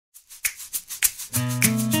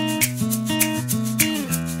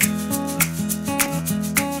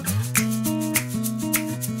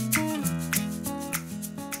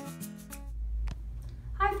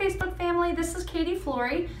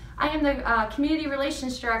Pantry. I am the Community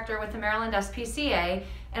Relations Director with the Maryland SPCA,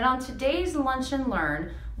 and on today's Lunch and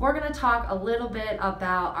Learn, we're going to talk a little bit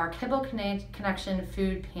about our Kibble Connection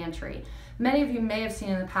food pantry. Many of you may have seen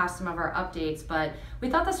in the past some of our updates, but we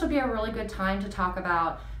thought this would be a really good time to talk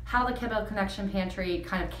about how the Kibble Connection pantry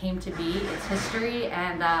kind of came to be, its history,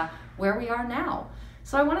 and where we are now.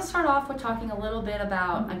 So I want to start off with talking a little bit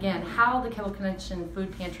about, again, how the Kibble Connection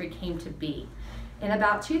food pantry came to be. In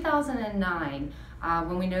about 2009,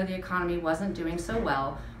 when we know the economy wasn't doing so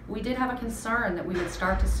well, we did have a concern that we would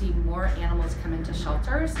start to see more animals come into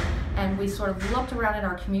shelters, and we sort of looked around in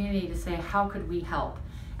our community to say, how could we help?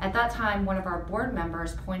 At that time, one of our board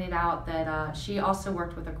members pointed out that she also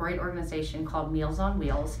worked with a great organization called Meals on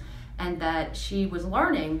Wheels, and that she was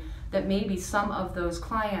learning that maybe some of those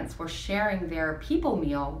clients were sharing their people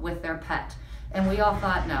meal with their pet. And we all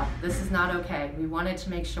thought, no, this is not okay. We wanted to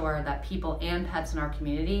make sure that people and pets in our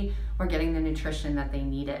community were getting the nutrition that they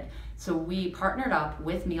needed. So we partnered up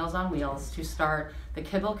with Meals on Wheels to start the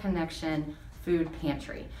Kibble Connection food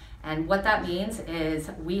pantry. And what that means is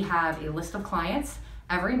we have a list of clients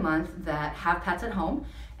every month that have pets at home,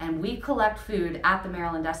 and we collect food at the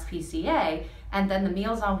Maryland SPCA, and then the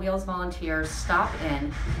Meals on Wheels volunteers stop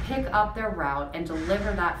in, pick up their route, and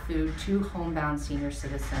deliver that food to homebound senior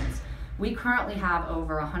citizens. We currently have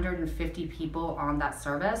over 150 people on that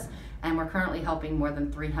service, and we're currently helping more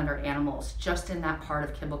than 300 animals just in that part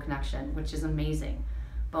of Kibble Connection, which is amazing.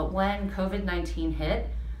 But when COVID-19 hit,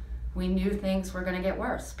 we knew things were going to get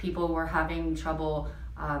worse. People were having trouble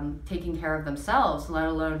taking care of themselves, let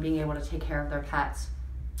alone being able to take care of their pets.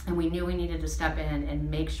 And we knew we needed to step in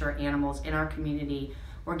and make sure animals in our community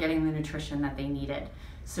were getting the nutrition that they needed.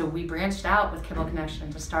 So we branched out with Kibble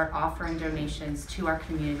Connection to start offering donations to our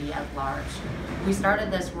community at large. We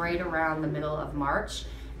started this right around the middle of March,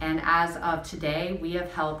 and as of today, we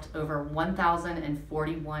have helped over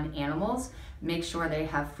 1,041 animals make sure they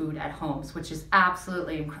have food at homes, which is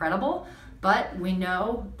absolutely incredible, but we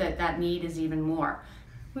know that that need is even more.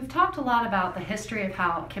 We've talked a lot about the history of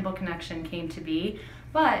how Kibble Connection came to be,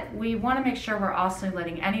 but we want to make sure we're also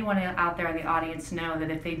letting anyone out there in the audience know that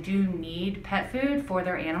if they do need pet food for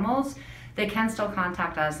their animals, they can still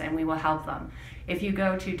contact us and we will help them. If you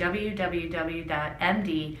go to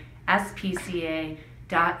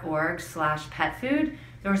www.mdspca.org/petfood,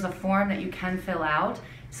 there's a form that you can fill out.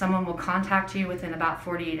 Someone will contact you within about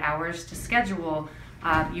 48 hours to schedule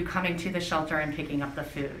you coming to the shelter and picking up the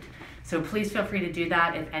food. So please feel free to do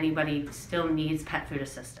that if anybody still needs pet food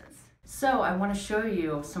assistance. So I want to show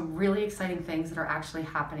you some really exciting things that are actually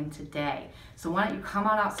happening today. So why don't you come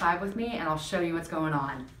on outside with me and I'll show you what's going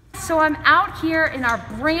on. So I'm out here in our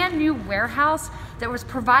brand new warehouse that was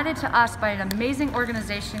provided to us by an amazing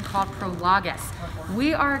organization called Prologus.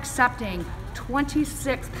 We are accepting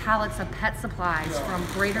 26 pallets of pet supplies from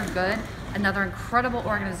Greater Good, another incredible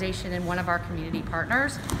organization and one of our community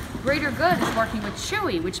partners. Greater Good is working with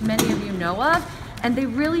Chewy, which many of you know of, and they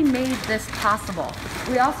really made this possible.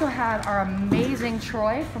 We also have our amazing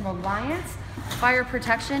Troy from Alliance Fire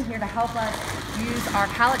Protection here to help us use our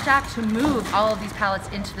pallet jack to move all of these pallets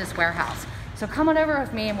into this warehouse. So come on over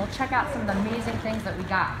with me and we'll check out some of the amazing things that we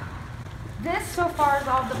got. This so far is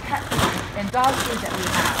all the pet food and dog food that we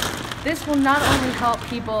have. This will not only help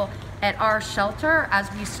people at our shelter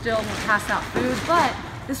as we still will pass out food, but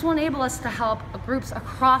this will enable us to help groups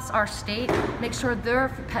across our state make sure their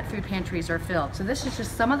pet food pantries are filled. So this is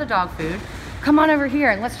just some of the dog food. Come on over here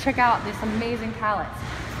and let's check out these amazing pallets.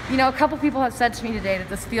 You know, a couple people have said to me today that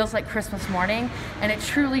this feels like Christmas morning, and it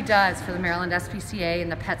truly does for the Maryland SPCA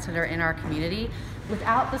and the pets that are in our community.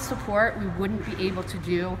 Without the support, we wouldn't be able to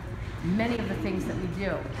do many of the things that we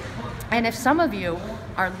do. And if some of you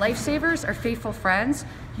are lifesavers or faithful friends,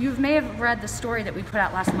 you may have read the story that we put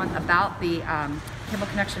out last month about the Kibble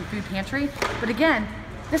Connection food pantry. But again,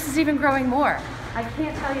 this is even growing more. I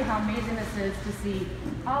can't tell you how amazing this is to see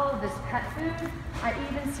all of this pet food. I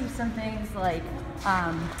even see some things like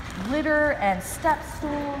litter and step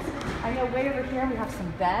stools. I know way over here we have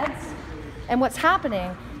some beds. And what's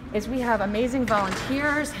happening is we have amazing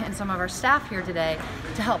volunteers and some of our staff here today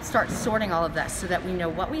to help start sorting all of this so that we know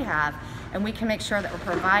what we have and we can make sure that we're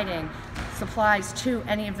providing supplies to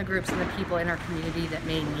any of the groups and the people in our community that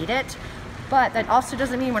may need it. But that also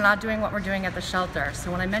doesn't mean we're not doing what we're doing at the shelter.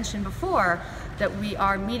 So when I mentioned before that we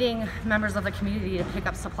are meeting members of the community to pick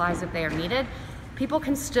up supplies if they are needed, people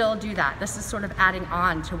can still do that. This is sort of adding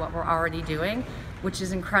on to what we're already doing, which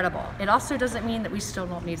is incredible. It also doesn't mean that we still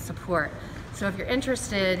don't need support. So if you're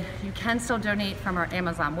interested, you can still donate from our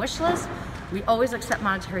Amazon wish list. We always accept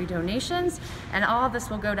monetary donations, and all of this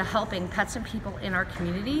will go to helping pets and people in our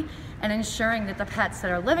community and ensuring that the pets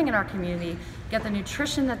that are living in our community get the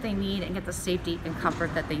nutrition that they need and get the safety and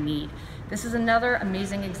comfort that they need. This is another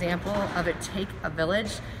amazing example of it take a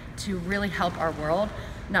village to really help our world.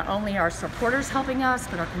 Not only are supporters helping us,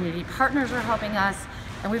 but our community partners are helping us,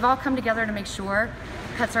 and we've all come together to make sure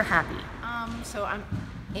pets are happy. So I'm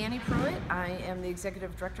Annie Pruitt. I am the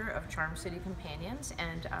Executive Director of Charm City Companions,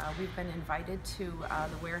 and we've been invited to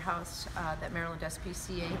the warehouse that Maryland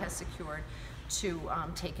SPCA has secured to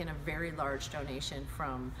take in a very large donation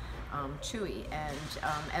from Chewy. And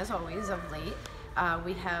as always, of late,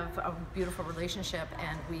 we have a beautiful relationship,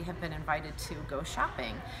 and we have been invited to go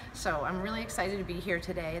shopping. So I'm really excited to be here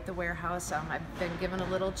today at the warehouse. I've been given a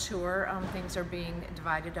little tour. Things are being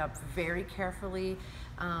divided up very carefully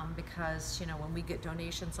because, you know, when we get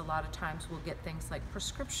donations, a lot of times we'll get things like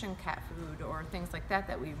prescription cat food or things like that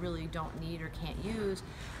that we really don't need or can't use.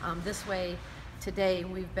 This way, today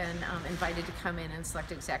we've been invited to come in and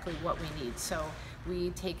select exactly what we need. So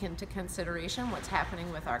we take into consideration what's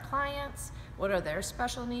happening with our clients, what are their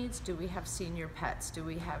special needs, do we have senior pets, do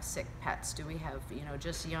we have sick pets, do we have, you know,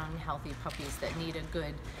 just young healthy puppies that need a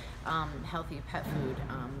good healthy pet food.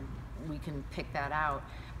 We can pick that out.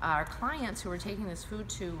 Our clients who are taking this food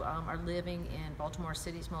to are living in Baltimore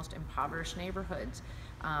City's most impoverished neighborhoods.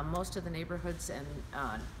 Most of the neighborhoods and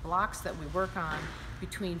blocks that we work on,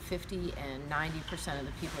 between 50 and 90% of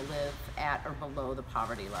the people live at or below the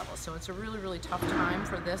poverty level. So it's a really, really tough time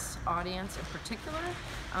for this audience in particular.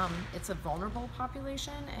 It's a vulnerable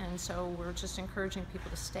population, and so we're just encouraging people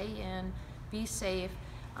to stay in, be safe,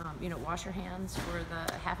 you know, wash your hands for the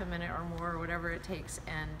half a minute or more or whatever it takes,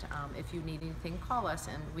 and if you need anything, call us,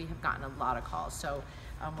 and we have gotten a lot of calls. So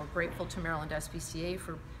we're grateful to Maryland SPCA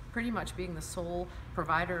for pretty much being the sole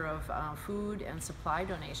provider of food and supply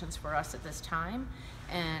donations for us at this time,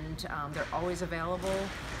 and they're always available,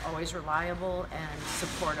 always reliable, and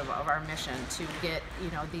supportive of our mission to get, you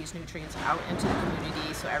know, these nutrients out into the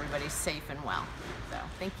community so everybody's safe and well. So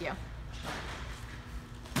thank you.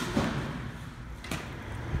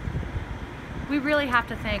 We really have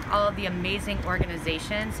to thank all of the amazing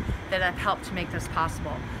organizations that have helped to make this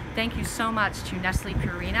possible. Thank you so much to Nestle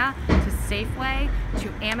Purina, to Safeway, to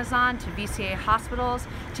Amazon, to VCA hospitals,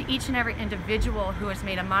 to each and every individual who has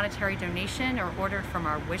made a monetary donation or ordered from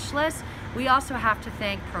our wish list. We also have to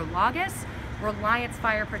thank Prologis, Reliance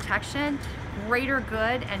Fire Protection, Greater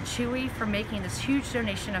Good, and Chewy for making this huge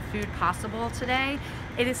donation of food possible today.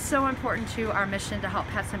 It is so important to our mission to help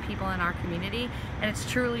pets and people in our community, and it's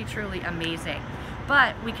truly, truly amazing.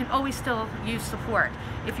 But we can always still use support.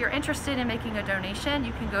 If you're interested in making a donation,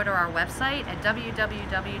 you can go to our website at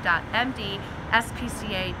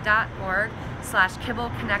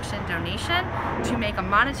www.mdspca.org/Kibble Connection donation to make a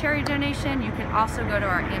monetary donation. You can also go to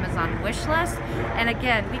our Amazon wish list. And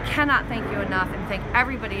again, we cannot thank you enough, and thank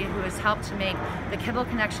everybody who has helped to make the Kibble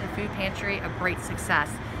Connection Food Pantry a great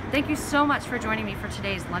success. Thank you so much for joining me for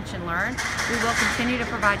today's Lunch and Learn. We will continue to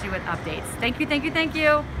provide you with updates. Thank you, thank you, thank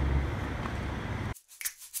you.